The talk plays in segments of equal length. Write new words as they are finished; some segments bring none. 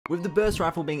With the burst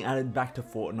rifle being added back to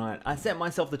Fortnite, I set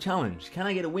myself the challenge. Can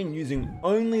I get a win using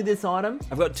only this item?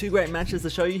 I've got 2 great matches to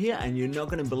show you here, and you're not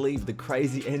going to believe the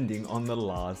crazy ending on the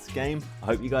last game. I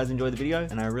hope you guys enjoyed the video,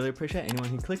 and I really appreciate anyone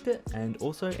who clicked it, and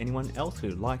also anyone else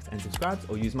who likes and subscribes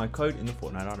or use my code in the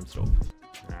Fortnite item store.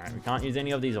 Alright, we can't use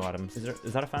any of these items.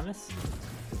 Is that a famous?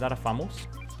 Is that a famos?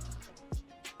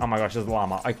 Oh my gosh, there's a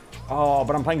llama. Oh,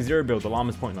 but I'm playing zero build. The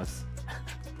llama's pointless.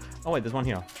 Oh wait, there's one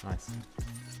here. Nice.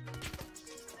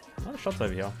 A lot of shots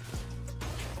over here.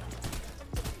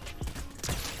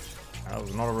 That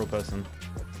was not a real person.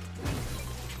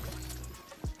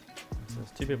 So there's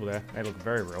 2 people there. They look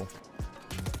very real.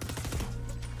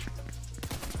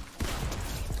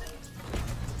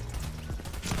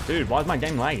 Dude, why is my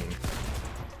game lagging?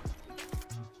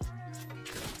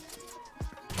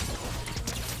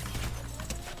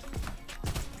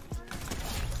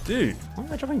 Dude, why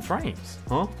am I dropping frames?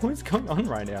 Huh? What is going on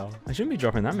right now? I shouldn't be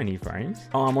dropping that many frames.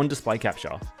 Oh, I'm on display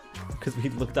capture. Because we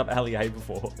looked up LEA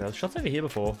before. There was shots over here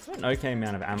before. Got an okay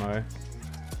amount of ammo.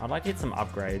 I'd like to hit some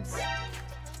upgrades.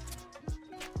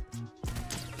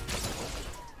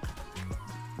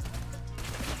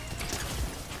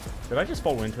 Did I just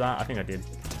fall into that? I think I did.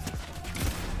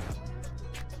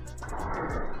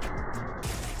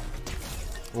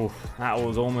 Oof, that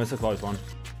was almost a close one.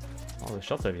 Oh, there's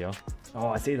shots over here. Oh,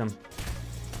 I see them.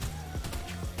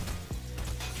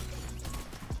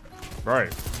 Bro,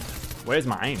 where's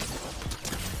my aim?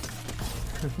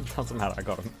 Doesn't matter, I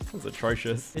got him. That was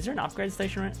atrocious. Is there an upgrade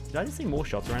station around? Did I just see more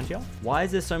shots around here? Why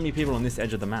is there so many people on this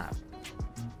edge of the map?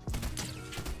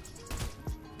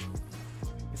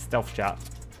 It's stealth chat.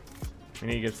 We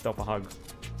need to give stealth a hug.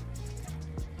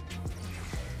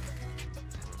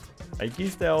 Thank you,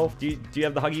 stealth. Do you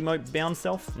have the hug emote bound,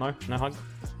 stealth? No? No hug?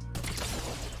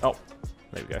 Oh,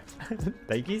 there we go.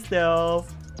 Thank you,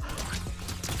 stealth.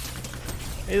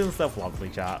 Isn't stealth lovely,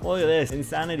 chat? Look at this.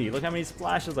 Insanity. Look how many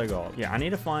splashes I got. Yeah, I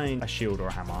need to find a shield or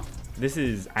a hammer. This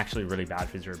is actually really bad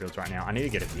for zero builds right now. I need to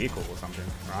get a vehicle or something,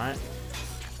 right?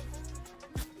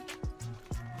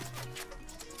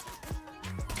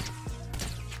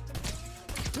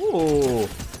 Ooh,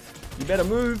 you better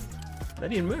move. They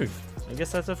didn't move. I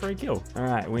guess that's a free kill. All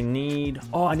right, we need...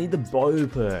 Oh, I need the bow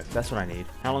perk. That's what I need.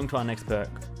 How long to our next perk?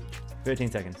 13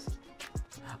 seconds.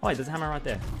 Oh, wait, there's a hammer right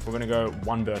there. We're gonna go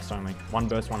 1 burst only. 1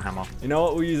 burst, 1 hammer. You know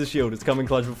what? We'll use a shield. It's coming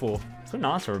clutch before. Couldn't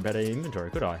ask for a better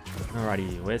inventory, could I?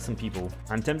 Alrighty, where's some people?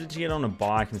 I'm tempted to get on a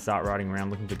bike and start riding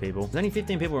around looking for people. There's only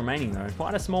 15 people remaining though.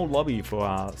 Quite a small lobby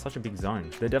for such a big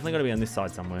zone. They're definitely gotta be on this side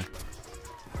somewhere.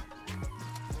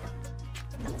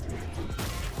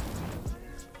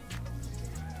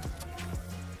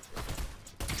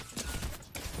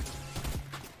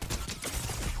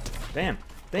 Damn,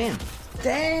 damn,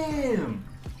 damn!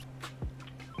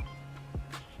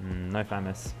 No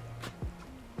famous.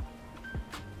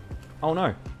 Oh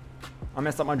no, I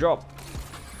messed up my drop.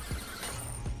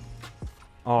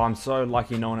 Oh, I'm so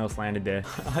lucky no one else landed there.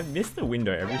 I miss the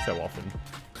window every so often.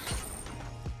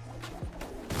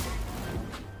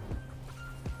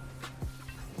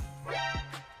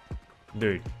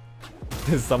 Dude,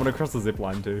 there's someone across the zip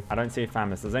line too. I don't see a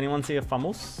famous. Does anyone see a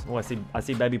famos? Oh, I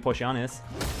see baby Porcianis.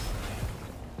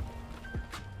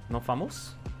 No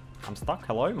famos? I'm stuck.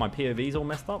 Hello? My POV's all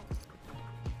messed up.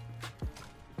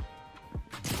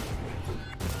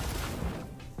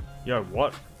 Yo,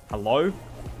 what? Hello?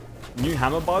 New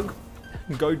hammer bug?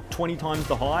 Go 20 times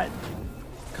the height?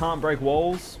 Can't break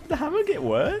walls? Did the hammer get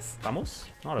worse? Famos?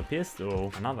 Not a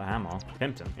pistol. Another hammer.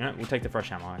 Pimpton. You know, we'll take the fresh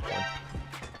hammer actually.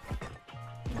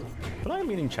 But I'm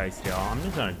getting chased here. I'm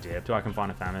just gonna dip till I can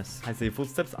find a famous. I see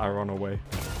footsteps. I run away.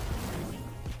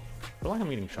 I feel like I'm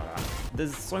getting shot at.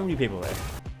 There's so many people there.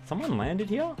 Someone landed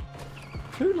here?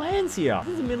 Who lands here?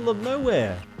 This is the middle of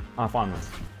nowhere. I find this.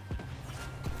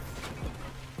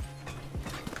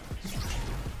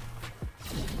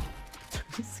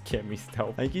 Scared me,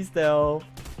 stealth. Thank you, stealth.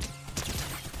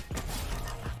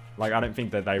 Like, I don't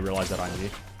think that they realize that I'm here.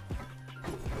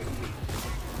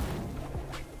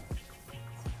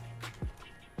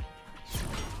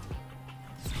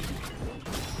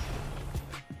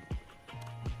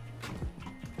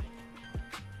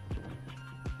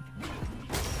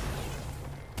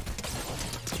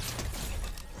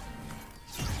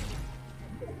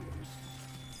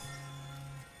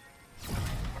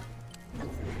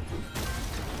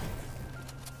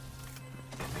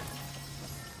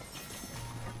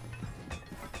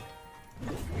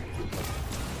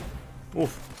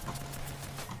 Oof.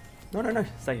 No, no, no.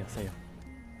 Stay here, stay here.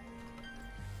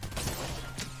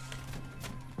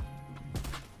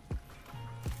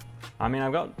 I mean,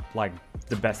 I've got, like,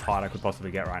 the best height I could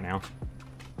possibly get right now.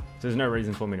 So there's no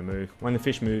reason for me to move. When the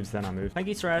fish moves, then I move. Thank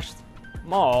you, Thrash.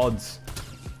 Mods.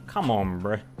 Come on,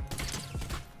 bruh.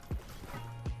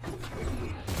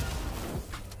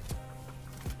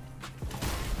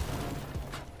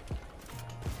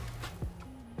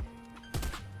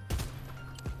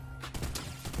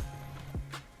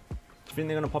 Do you think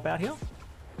they're gonna pop out here?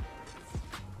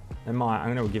 They might.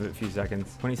 I'm gonna give it a few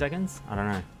seconds. 20 seconds? I don't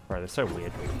know. Bro, they're so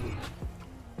weird.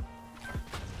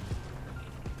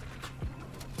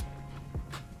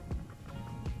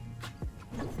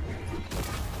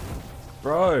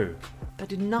 Bro, that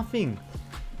did nothing.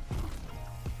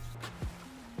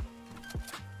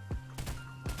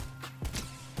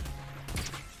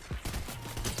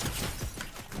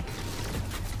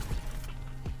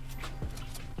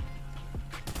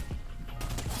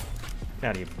 Get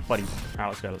out of here, buddy.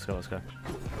 Alright, let's go.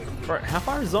 Bro, how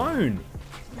far is zone?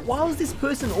 Why was this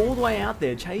person all the way out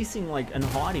there chasing like and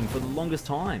hiding for the longest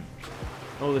time?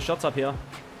 Oh, the shot's up here.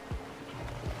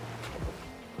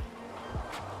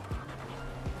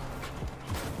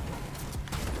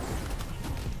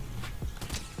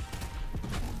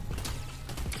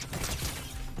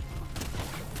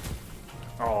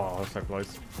 Oh, that's so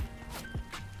close.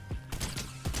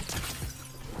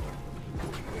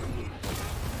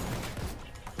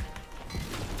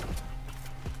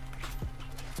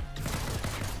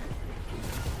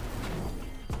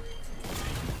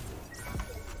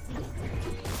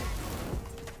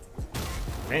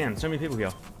 Man, so many people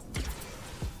here.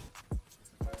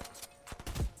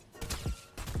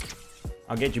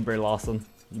 I'll get you, Brie Larson.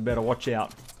 You better watch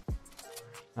out.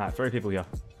 Alright, 3 people here.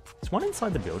 Is one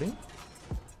inside the building?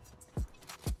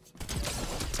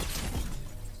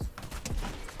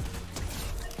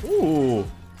 Ooh.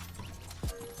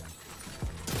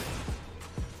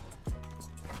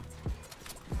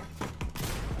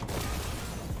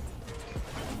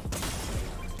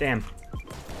 Damn.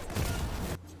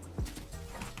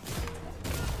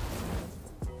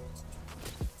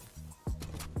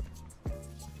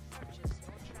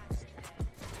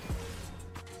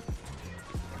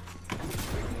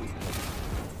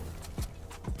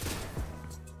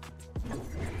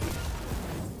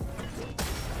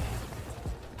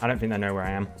 I don't think they know where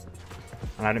I am.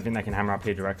 And I don't think they can hammer up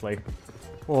here directly.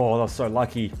 Oh, that was so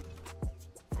lucky.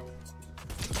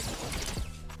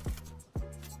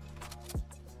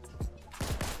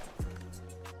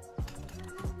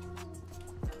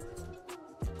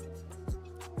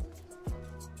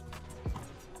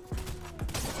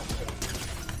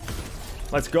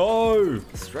 Let's go!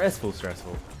 Stressful.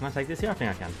 Can I take this here? I think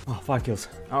I can. Oh, 5 kills.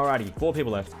 Alrighty, 4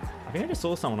 people left. I think I just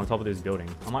saw someone on top of this building.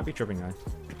 I might be tripping though.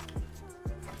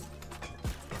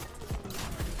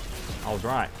 I was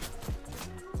right.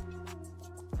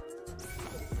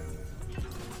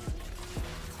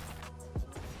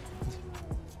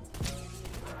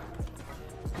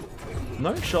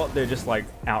 No shot, they're just like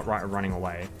outright running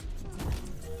away.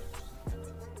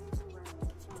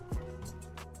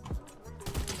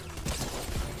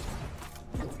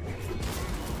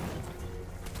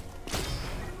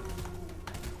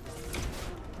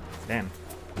 Damn.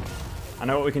 I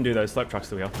know what we can do though, slope truck's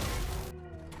still here.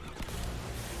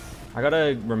 I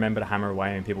gotta remember to hammer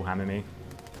away and people hammer me.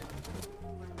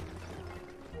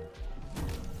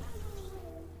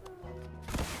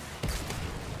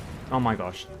 Oh my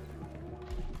gosh.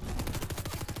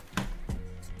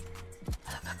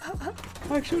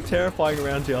 Actually terrifying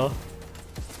around here.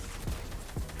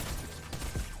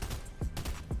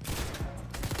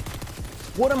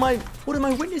 What am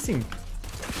I witnessing?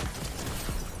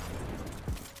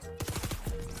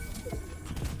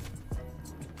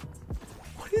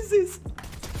 What is this?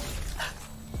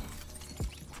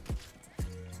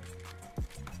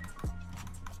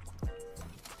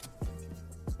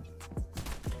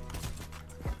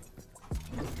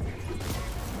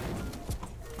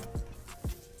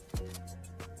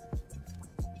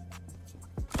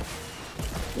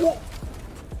 Whoa.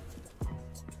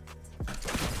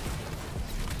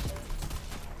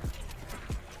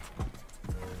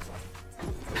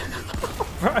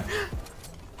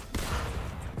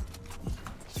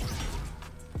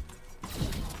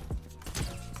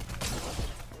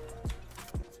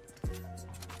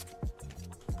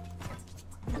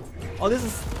 Oh, this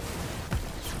is...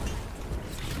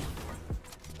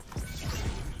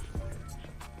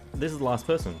 This is the last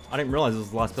person. I didn't realize this was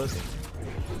the last person.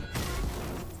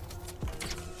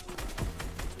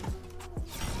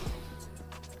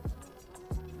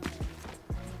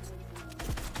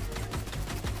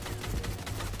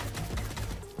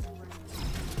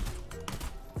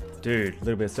 Dude, a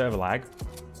little bit of server lag.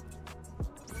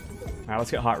 Alright, let's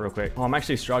get height real quick. Oh, I'm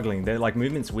actually struggling. Their like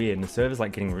movement's weird and the server's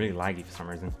like getting really laggy for some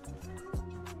reason.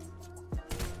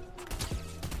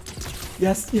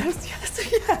 Yes, yes,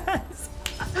 yes, yes.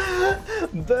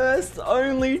 Burst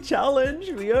only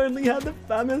challenge. We only had the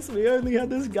FAMAS, we only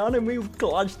had this gun, and we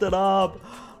clutched it up.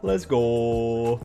 Let's go.